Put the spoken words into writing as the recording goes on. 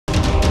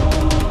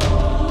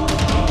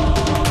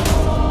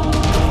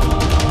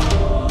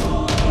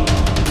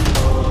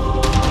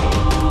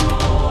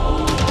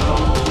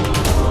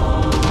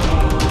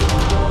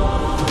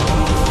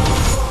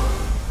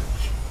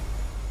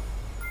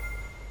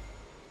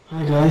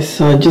Hi guys,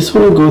 I just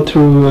want to go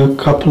through a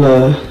couple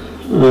of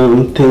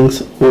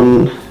things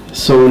on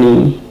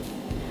Sony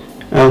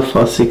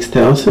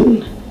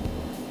a6000.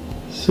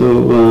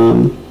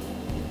 So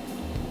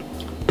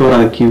thought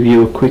I'd give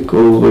you a quick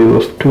overview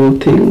of two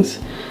things,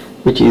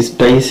 which is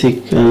basic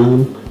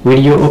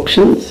video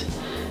options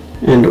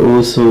and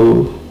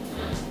also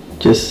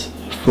just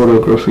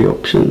photography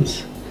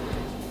options.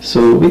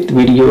 So with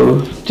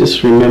video,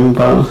 just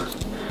remember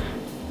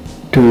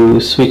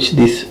to switch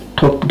this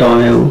top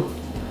dial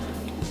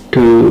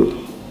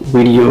to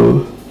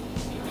video.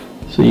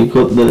 So you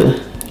got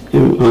the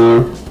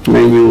MR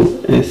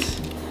manual S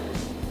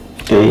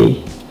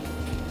A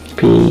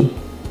P.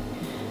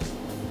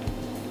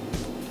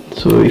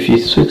 So if you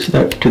switch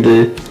that to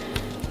the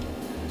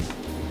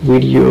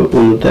video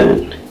on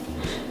that,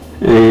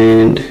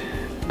 and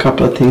a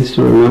couple of things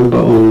to remember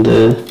on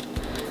the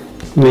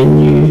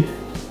menu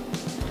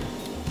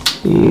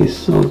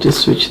is, I'll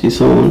just switch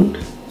this on.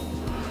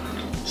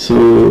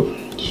 So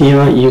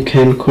here you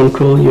can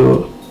control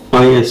your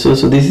ISO.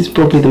 So this is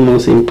probably the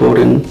most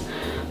important.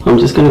 I'm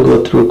just going to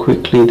go through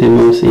quickly the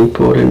most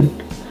important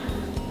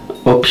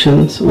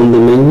options on the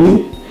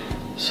menu.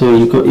 So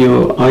you got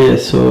your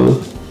ISO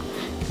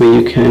where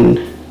you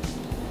can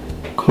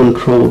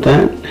control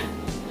that,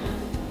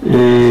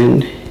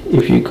 and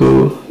if you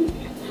go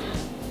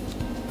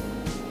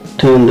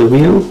turn the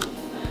wheel,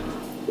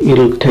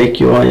 it'll take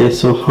your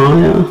ISO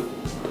higher.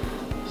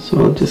 So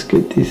I'll just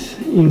get this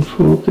in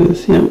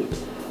focus. Yeah.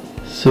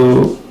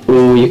 So,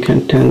 or you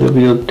can turn the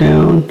wheel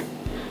down,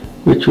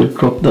 which will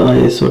drop the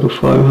ISO to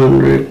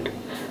 500,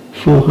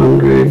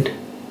 400,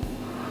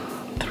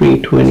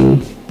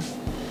 320,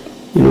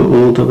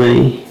 all the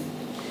way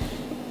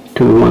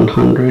to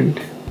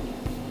 100,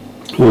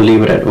 or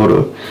leave it at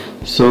auto.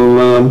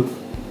 So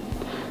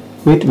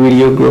with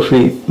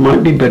videography, it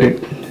might be better,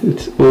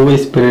 it's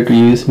always better to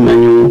use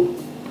manual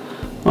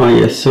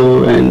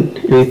ISO, and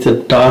if it's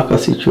a darker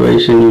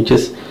situation, you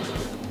just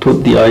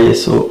put the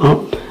ISO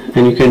up,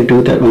 and you can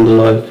do that on the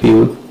live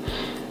view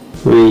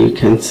where you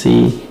can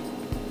see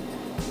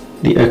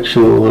the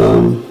actual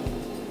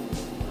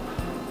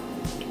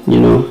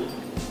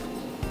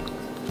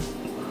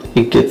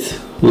it gets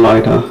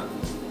lighter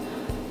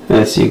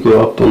as you go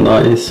up on the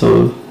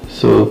ISO.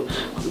 So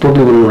I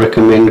probably wouldn't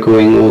recommend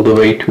going all the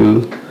way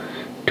to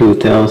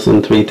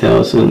 2000,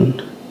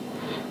 3000,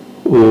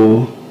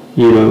 or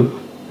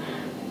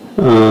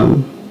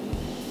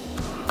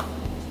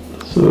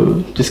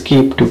so just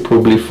keep to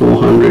probably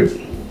 400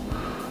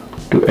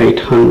 to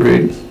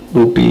 800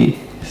 will be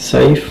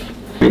safe.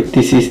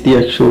 This is the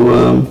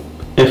actual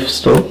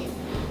f-stop.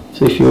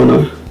 So if you want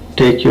to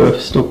take your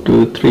f-stop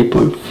to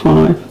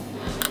 3.5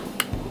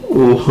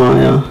 or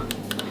higher,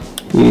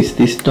 use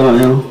this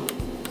dial.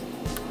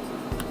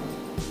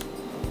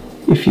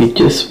 If you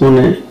just want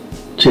to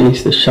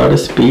change the shutter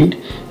speed,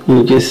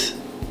 you just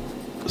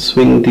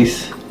swing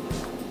this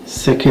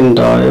second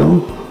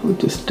dial. I'll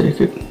just take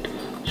it,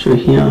 show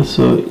here,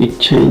 so it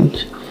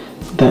change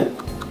that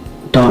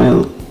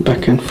dial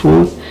back and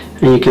forth,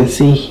 and you can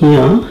see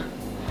here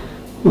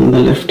on the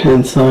left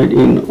hand side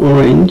in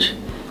orange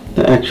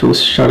the actual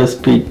shutter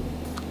speed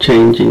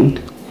changing.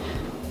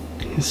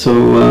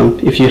 So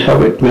if you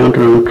have it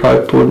mounted on a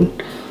tripod,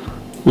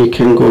 you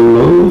can go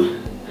low,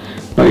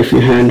 but if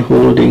you're hand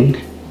holding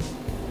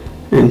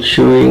and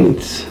showing,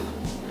 it's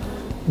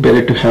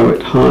better to have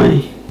it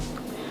high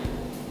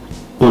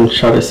on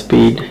shutter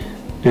speed.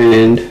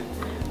 And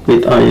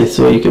with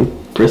ISO, you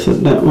can press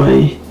it that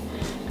way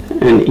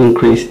and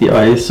increase the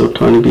ISO a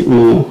tiny bit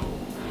more,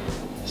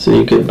 so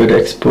you get better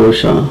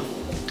exposure.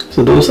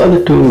 So those are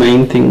the two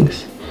main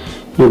things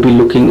you'll be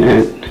looking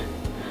at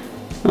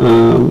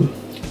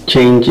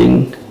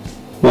changing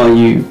while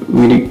you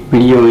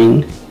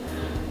videoing.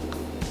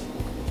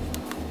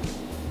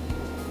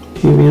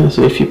 Here we are.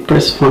 So if you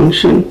press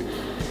function,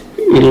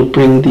 it'll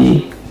bring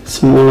the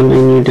smaller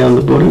menu down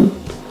the bottom.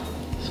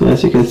 So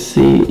as you can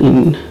see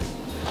in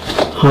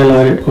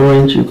highlighted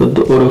orange, you've got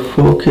the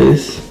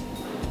autofocus,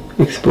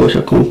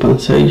 exposure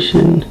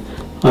compensation,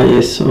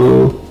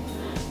 ISO,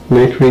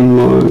 metering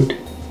mode,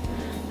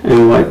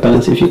 and white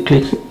balance. If you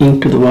click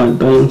into the white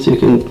balance,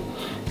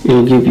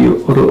 it'll give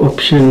you auto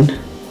option,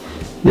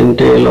 then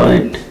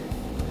daylight,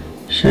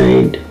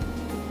 shade,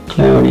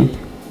 cloudy,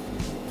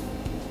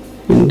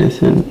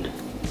 indecent,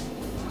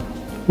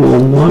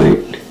 warm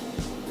white,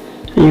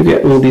 and you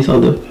get all these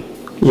other,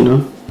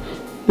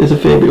 there's a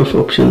fair bit of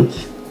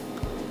options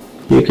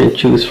you can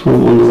choose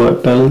from on the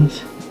white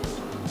balance.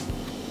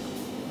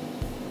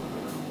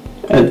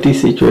 At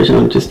this situation,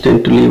 I just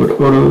tend to leave it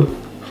auto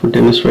for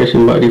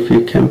demonstration, but if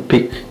you can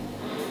pick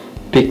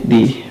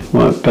the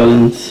white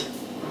balance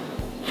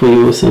for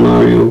your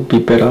scenario, it would be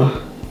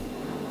better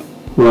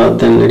rather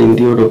than letting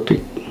the auto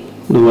pick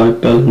the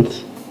white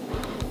balance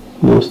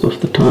most of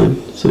the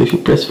time. So if you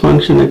press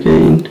function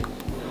again,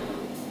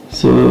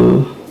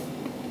 so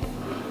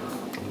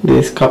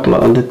there's a couple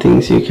of other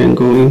things you can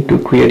go into.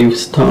 Creative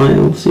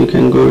styles, you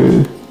can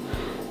go,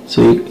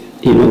 so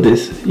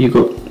you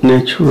got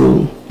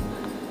natural,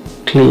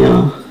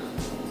 clear,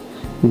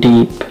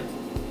 deep,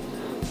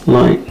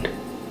 light,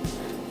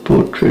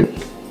 portrait,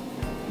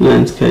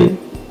 landscape.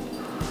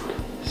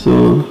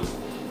 So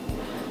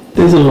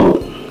there's a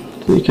lot,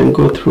 so you can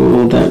go through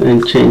all that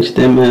and change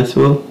them as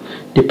well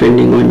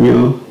depending on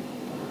your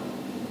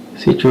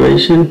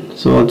situation.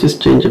 So I'll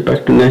just change it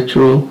back to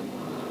natural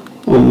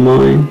on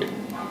mine.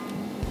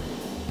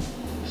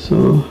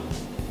 So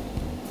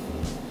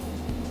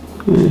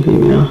here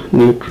we are,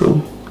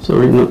 neutral,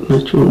 sorry, not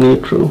natural,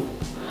 neutral.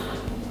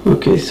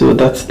 Okay, so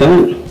that's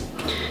that.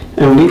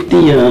 And with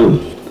the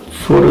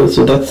photo,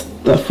 so that's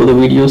that for the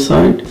video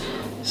side.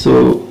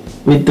 So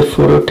with the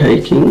photo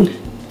taking,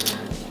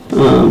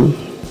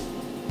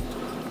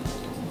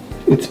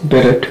 it's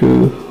better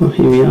to,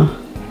 here we are,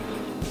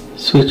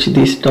 switch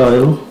this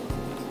dial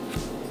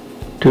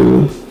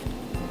to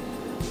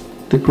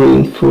the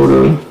green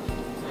photo,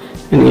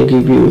 and it'll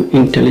give you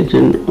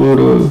intelligent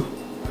auto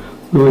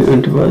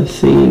interval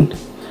scene,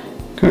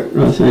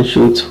 characterize and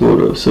shoots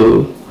photo.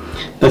 So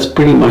that's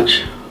pretty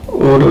much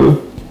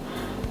auto,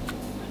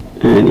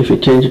 and if you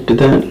change it to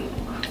that,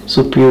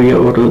 superior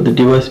auto, the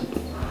device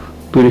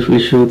beautifully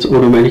shoots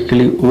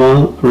automatically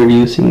while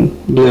reducing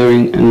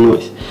blurring and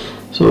noise.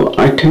 So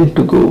I tend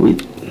to go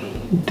with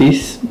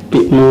this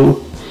bit more,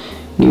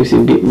 gives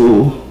you a bit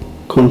more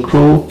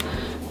control.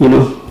 You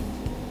know,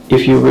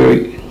 if you're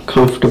very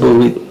comfortable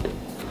with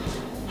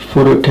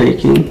photo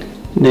taking,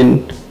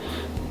 then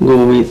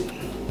go with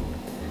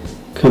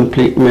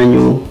complete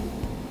manual,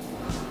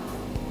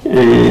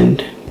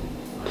 and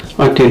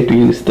I tend to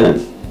use that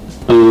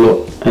a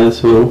lot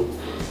as well.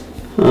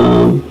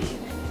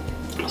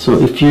 So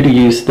if you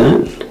use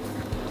that,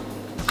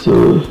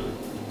 so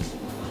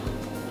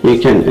you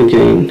can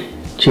again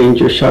change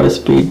your shutter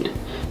speed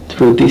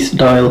through this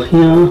dial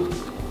here.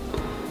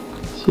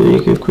 So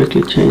you can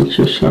quickly change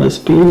your shutter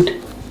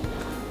speed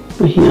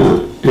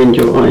here, and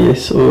your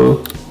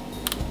ISO,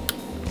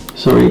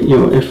 sorry,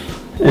 your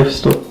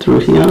f-stop through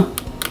here.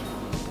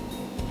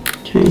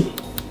 Okay,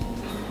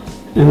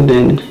 and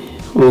then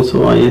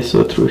also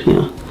ISO through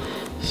here.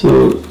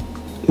 So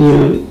you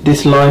know,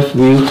 this live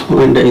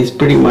viewfinder is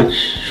pretty much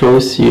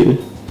shows you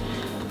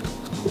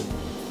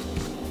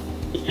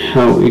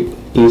how it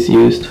is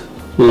used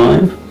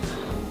live.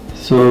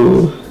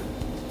 So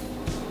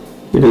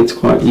you know, it's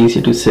quite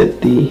easy to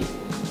set the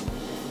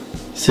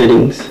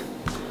settings.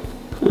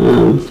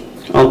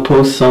 I'll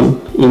post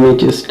some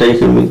images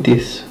taken with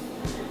this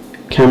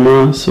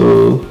camera,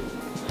 so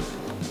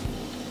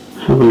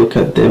have a look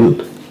at them,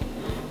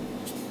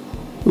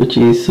 which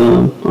is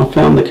I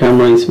found the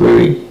camera is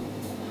very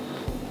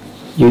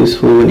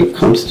useful when it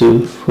comes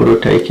to photo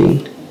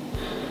taking.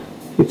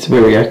 It's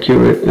very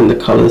accurate and the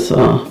colors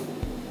are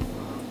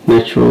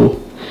natural,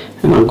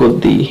 and I've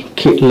got the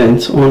kit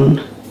lens on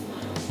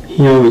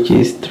here, which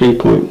is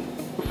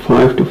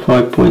 3.5 to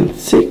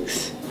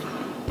 5.6,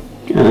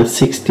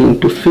 16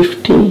 to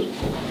 50.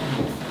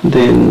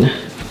 Then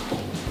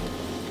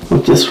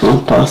I'll just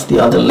run past the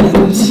other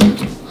lens,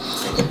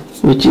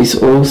 which is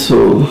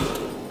also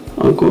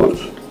I've got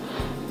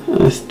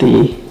as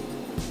the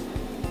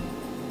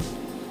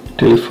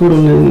telephoto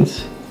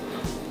lens,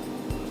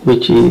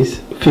 which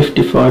is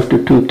 55 to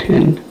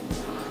 210.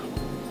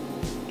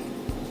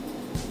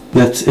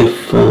 That's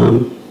f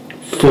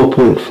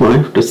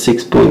 4.5 to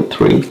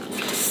 6.3.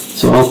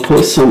 So I'll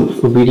post some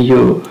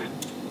video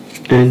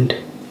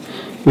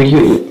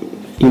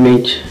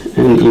image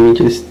and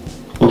images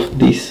of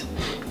this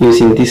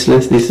using this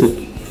lens. This is a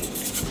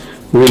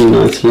really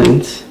nice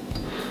lens.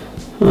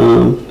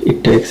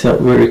 It takes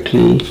out very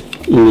clean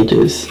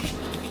images,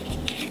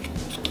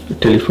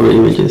 telephoto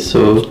images.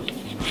 So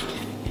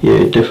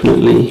yeah,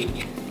 definitely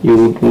you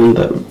would want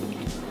that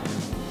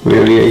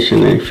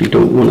variation if you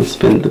don't want to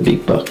spend the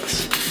big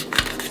bucks.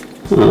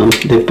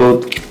 They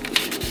both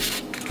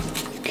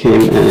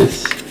came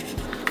as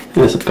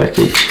a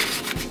package.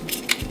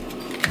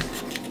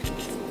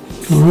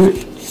 Alright,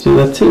 so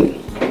that's it.